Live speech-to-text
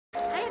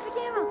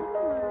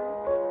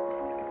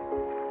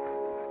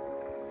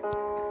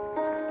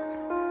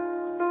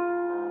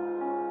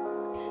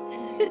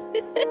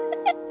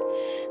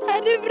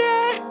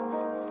libre!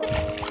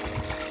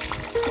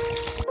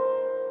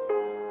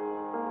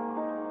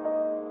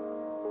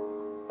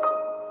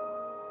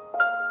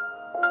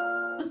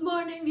 Good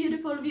morning,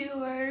 beautiful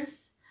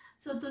viewers.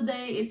 So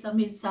today it's a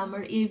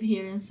midsummer eve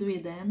here in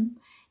Sweden,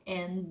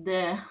 and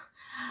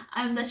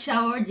I'm not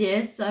showered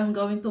yet, so I'm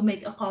going to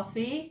make a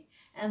coffee,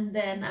 and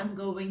then I'm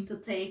going to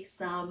take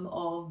some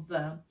of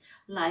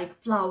like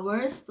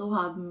flowers to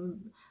have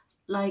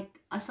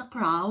like as a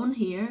crown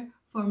here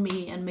for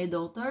me and my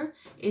daughter.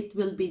 It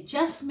will be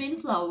jasmine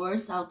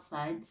flowers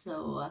outside,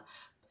 so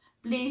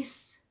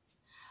please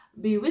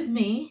be with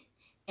me.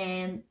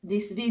 And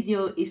this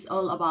video is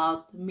all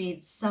about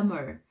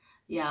midsummer,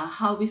 yeah,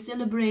 how we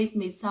celebrate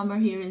midsummer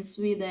here in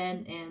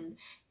Sweden and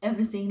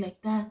everything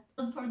like that.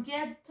 Don't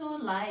forget to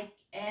like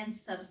and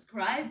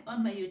subscribe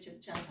on my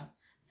YouTube channel.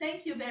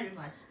 Thank you very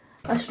much.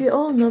 As you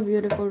all know,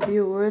 beautiful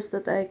viewers,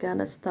 that I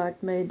cannot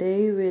start my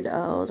day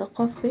without a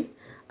coffee,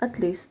 at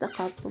least a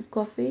cup of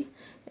coffee,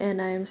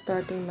 and I am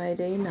starting my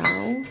day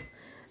now.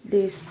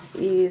 This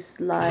is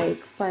like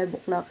 5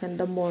 o'clock in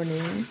the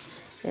morning,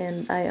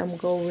 and I am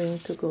going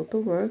to go to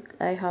work.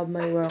 I have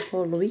my work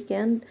all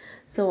weekend,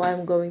 so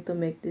I'm going to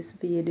make this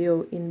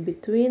video in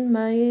between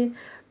my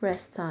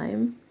rest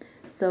time.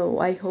 So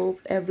I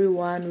hope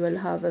everyone will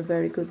have a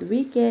very good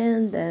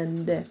weekend,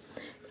 and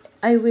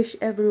I wish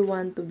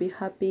everyone to be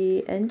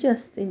happy and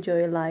just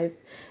enjoy life.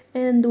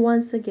 And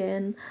once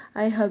again,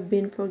 I have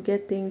been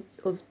forgetting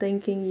of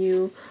thanking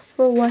you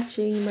for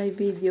watching my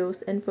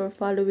videos and for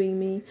following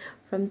me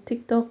from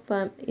TikTok,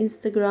 from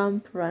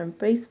Instagram, from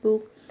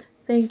Facebook.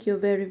 Thank you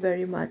very,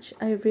 very much.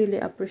 I really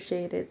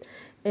appreciate it.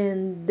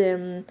 And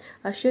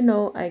as you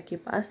know, I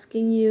keep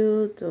asking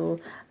you to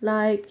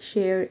like,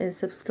 share, and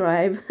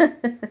subscribe.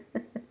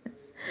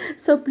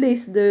 So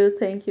please do.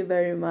 Thank you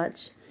very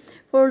much.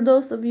 For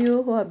those of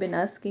you who have been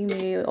asking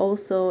me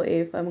also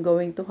if I'm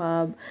going to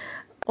have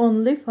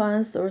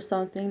OnlyFans or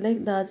something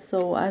like that,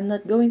 so I'm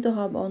not going to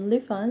have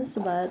OnlyFans,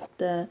 but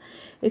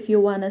if you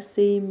wanna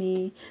see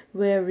me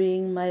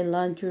wearing my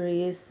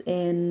lingeries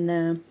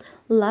in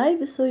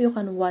live, so you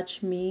can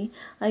watch me.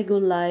 I go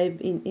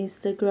live in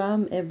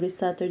Instagram every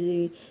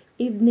Saturday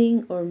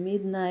evening or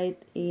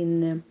midnight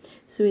in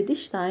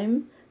Swedish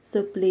time,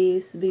 so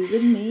please be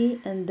with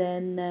me. And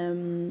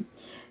then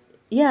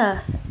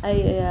yeah, I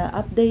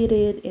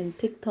updated in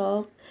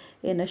TikTok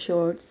in a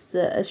short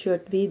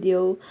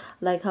video,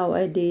 like how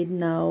I did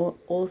now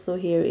also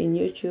here in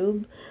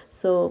YouTube.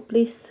 So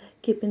please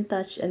keep in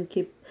touch and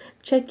keep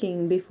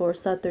checking before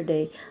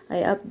Saturday.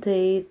 I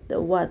update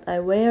what I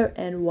wear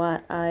and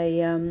what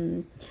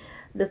I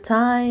the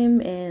time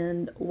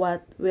and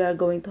what we are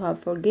going to have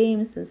for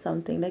games and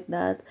something like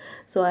that.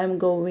 So I'm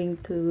going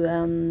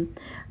to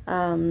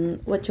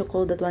what you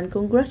call that one,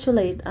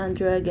 congratulate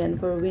Andrea again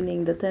for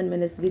winning the 10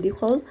 minutes video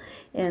call.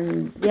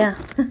 And yeah,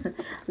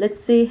 let's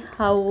see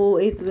how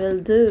it will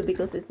do,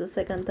 because it's the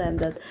second time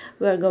that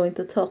we are going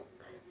to talk.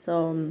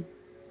 So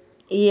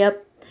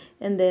yep.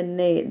 And then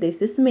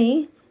this is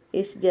me.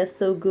 It's just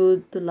so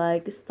good to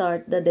like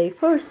start the day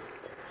first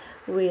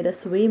with a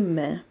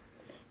swim.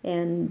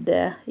 And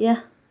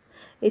yeah,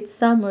 it's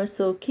summer,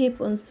 so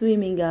keep on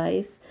swimming,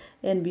 guys,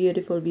 and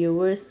beautiful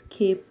viewers,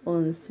 keep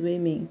on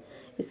swimming.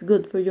 It's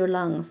good for your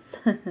lungs.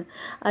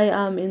 I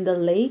am in the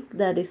lake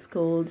that is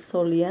called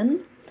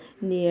Solian,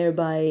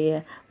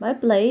 nearby my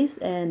place,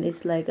 and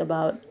it's like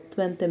about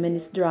 20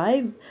 minutes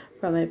drive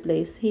from my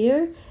place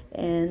here,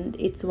 and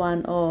it's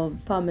one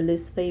of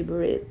family's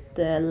favorite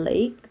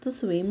lake to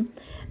swim.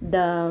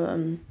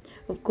 The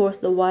of course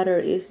the water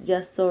is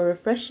just so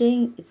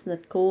refreshing. It's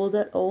not cold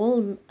at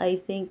all. I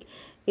think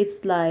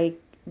it's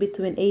like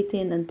between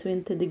 18 and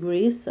 20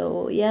 degrees,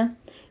 so yeah,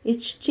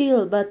 it's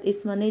chill, but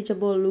it's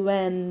manageable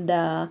when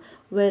the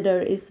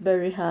weather is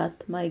very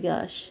hot. My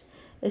gosh,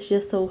 it's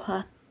just so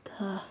hot.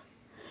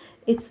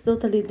 It's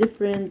totally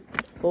different.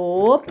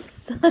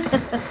 Oops.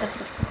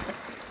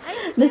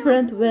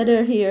 Different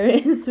weather here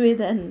in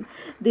Sweden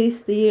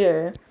this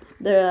year.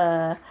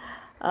 The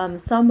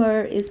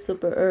summer is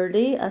super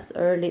early as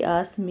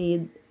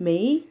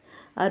mid-May.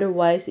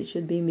 Otherwise, it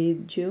should be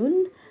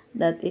mid-June,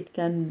 that it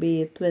can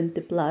be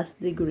 20 plus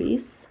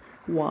degrees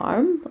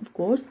warm, of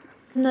course.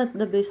 Not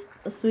the best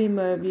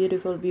swimmer,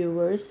 beautiful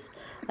viewers.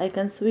 I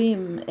can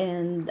swim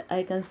and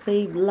I can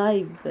save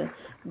life,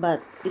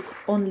 but it's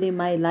only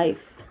my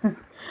life.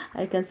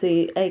 I can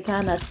say I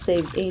cannot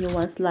save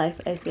anyone's life.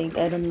 I think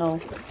I don't know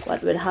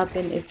what will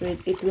happen if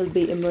it will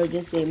be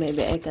emergency.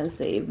 Maybe I can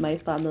save my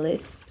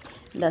families.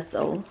 That's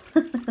all.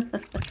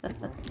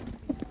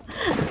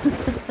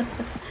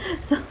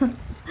 So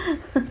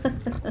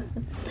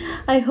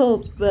I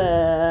hope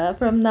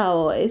from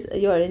now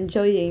you are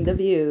enjoying the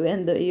view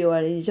and you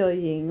are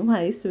enjoying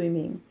my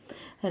swimming.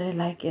 And I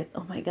like it.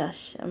 Oh my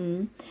gosh.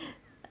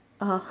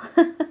 Uh,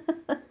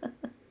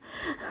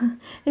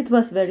 it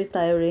was very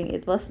tiring.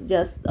 It was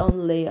just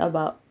only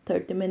about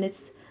 30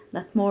 minutes,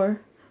 not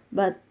more.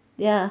 But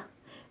yeah,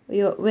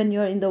 when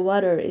you're in the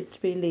water, it's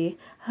really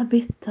a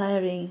bit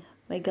tiring.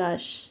 My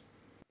gosh.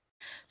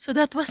 So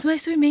that was my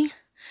swimming.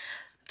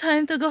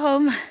 Time to go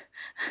home.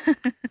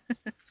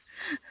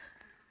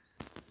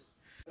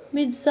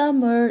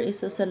 Midsummer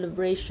is a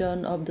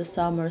celebration of the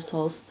summer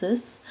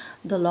solstice,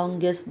 the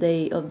longest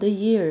day of the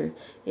year.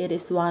 It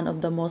is one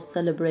of the most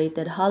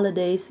celebrated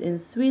holidays in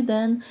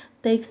Sweden,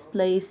 takes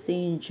place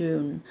in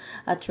June.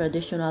 A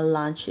traditional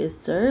lunch is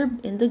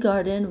served in the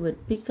garden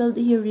with pickled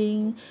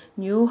herring,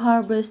 new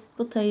harvest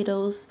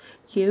potatoes,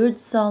 cured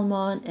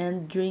salmon,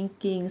 and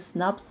drinking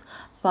snaps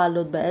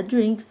followed by a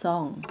drink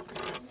song.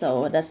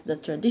 So that's the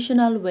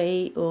traditional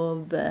way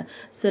of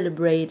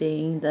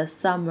celebrating the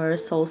summer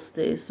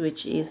solstice,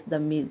 which is the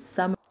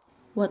midsummer.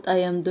 What I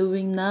am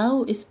doing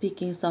now is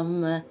picking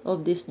some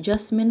of these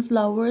jasmine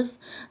flowers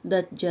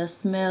that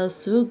just smell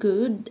so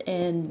good,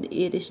 and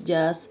it is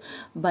just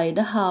by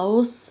the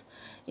house,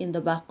 in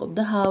the back of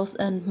the house.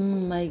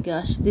 And my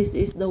gosh, this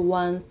is the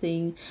one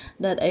thing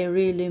that I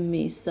really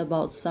miss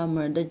about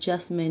summer, the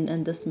jasmine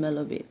and the smell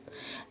of it.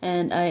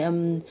 And I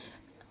am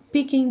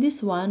picking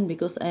this one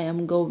because I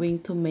am going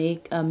to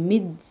make a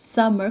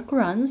midsummer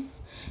crunch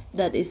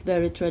that is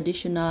very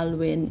traditional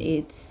when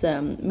it's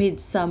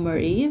midsummer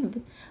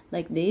eve.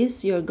 Like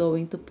this, you're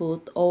going to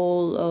put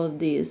all of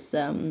these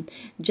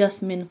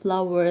jasmine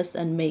flowers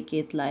and make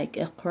it like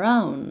a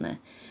crown.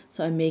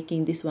 So I'm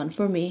making this one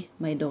for me.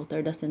 My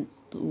daughter doesn't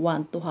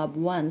want to have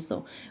one,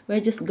 so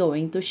we're just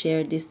going to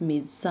share this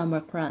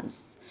midsummer crunch.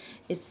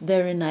 It's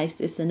very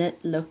nice, isn't it?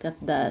 Look at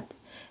that.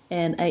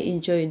 And I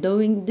enjoy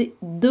doing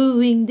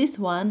this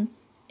one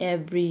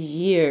every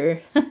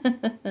year.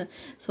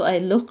 So I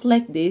look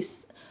like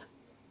this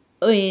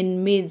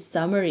in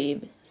Midsummer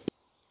Eve.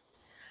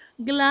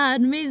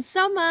 Glad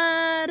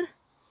Midsummer!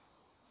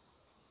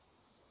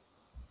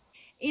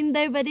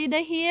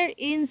 Inday here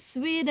in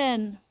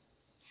Sweden.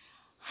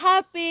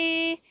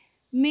 Happy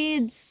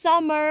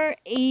Midsummer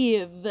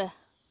Eve!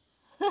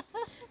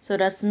 So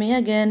that's me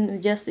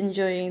again, just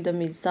enjoying the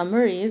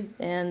Midsummer Eve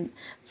and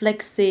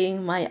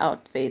flexing my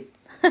outfit.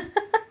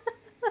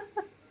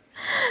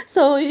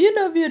 So,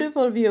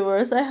 beautiful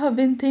viewers, I have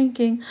been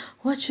thinking,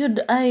 what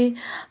should I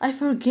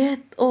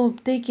forget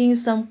of taking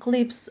some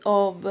clips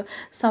of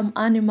some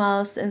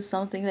animals and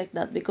something like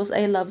that because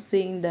I love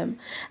seeing them.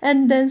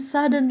 And then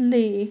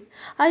suddenly,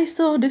 I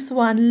saw this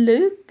one.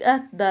 Look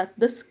at that,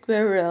 the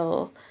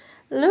squirrel.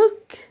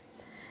 Look,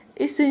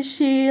 isn't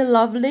she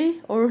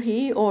lovely? Or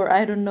he, or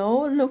I don't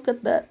know. Look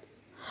at that.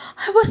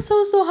 I was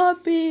so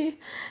happy.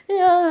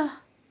 Yeah.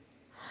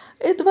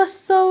 It was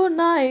so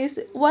nice.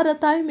 What a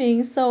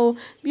timing. So,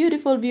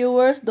 beautiful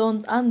viewers,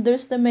 don't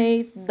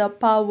underestimate the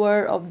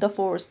power of the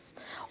force.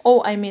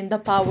 Oh, I mean the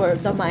power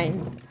of the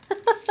mind.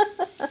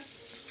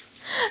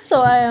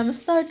 So, I am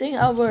starting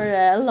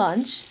our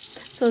lunch.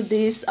 So,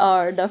 these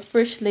are the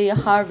freshly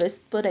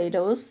harvested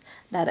potatoes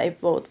that I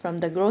bought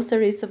from the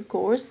groceries, of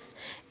course.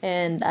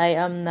 And I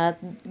am not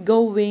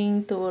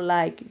going to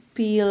like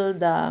peel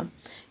the,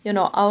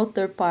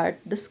 outer part,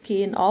 the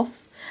skin off.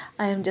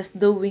 I am just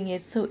doing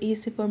it so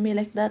easy for me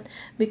like that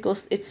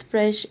because it's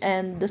fresh,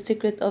 and the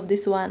secret of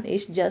this one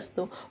is just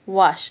to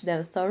wash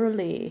them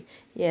thoroughly.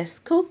 Yes,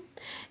 cooked.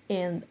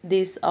 And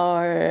these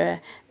are,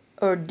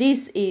 or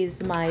this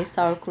is my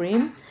sour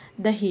cream,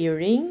 the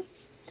herring,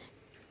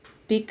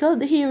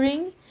 pickled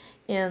herring,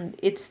 and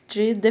it's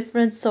three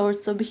different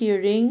sorts of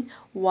herring,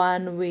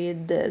 one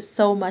with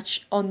so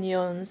much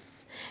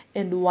onions,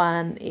 and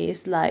one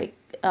is like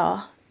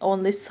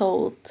only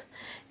salt,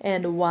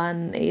 and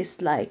one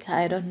is like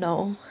I don't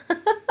know.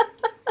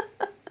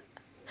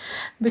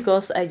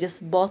 Because I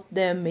just bought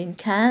them in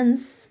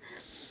cans.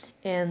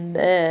 And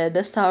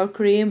the sour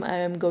cream, I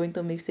am going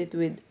to mix it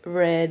with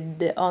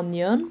red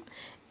onion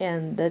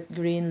and that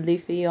green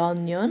leafy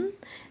onion.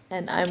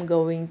 And I'm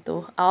going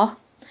to,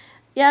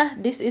 yeah,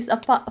 this is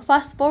a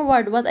fast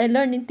forward what I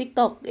learned in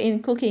TikTok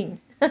in cooking.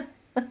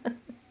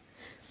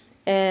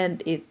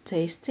 And it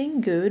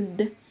tasting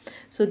good.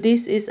 So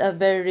this is a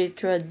very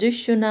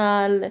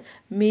traditional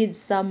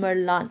midsummer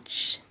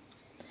lunch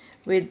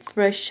with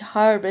fresh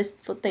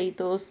harvest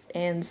potatoes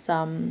and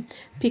some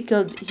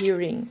pickled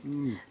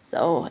herring.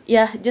 So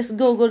yeah, just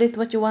Google it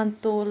what you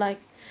want to like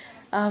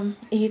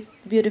eat,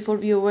 beautiful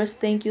viewers.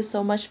 Thank you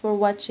so much for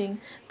watching.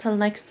 Till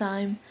next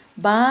time.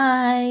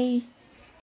 Bye.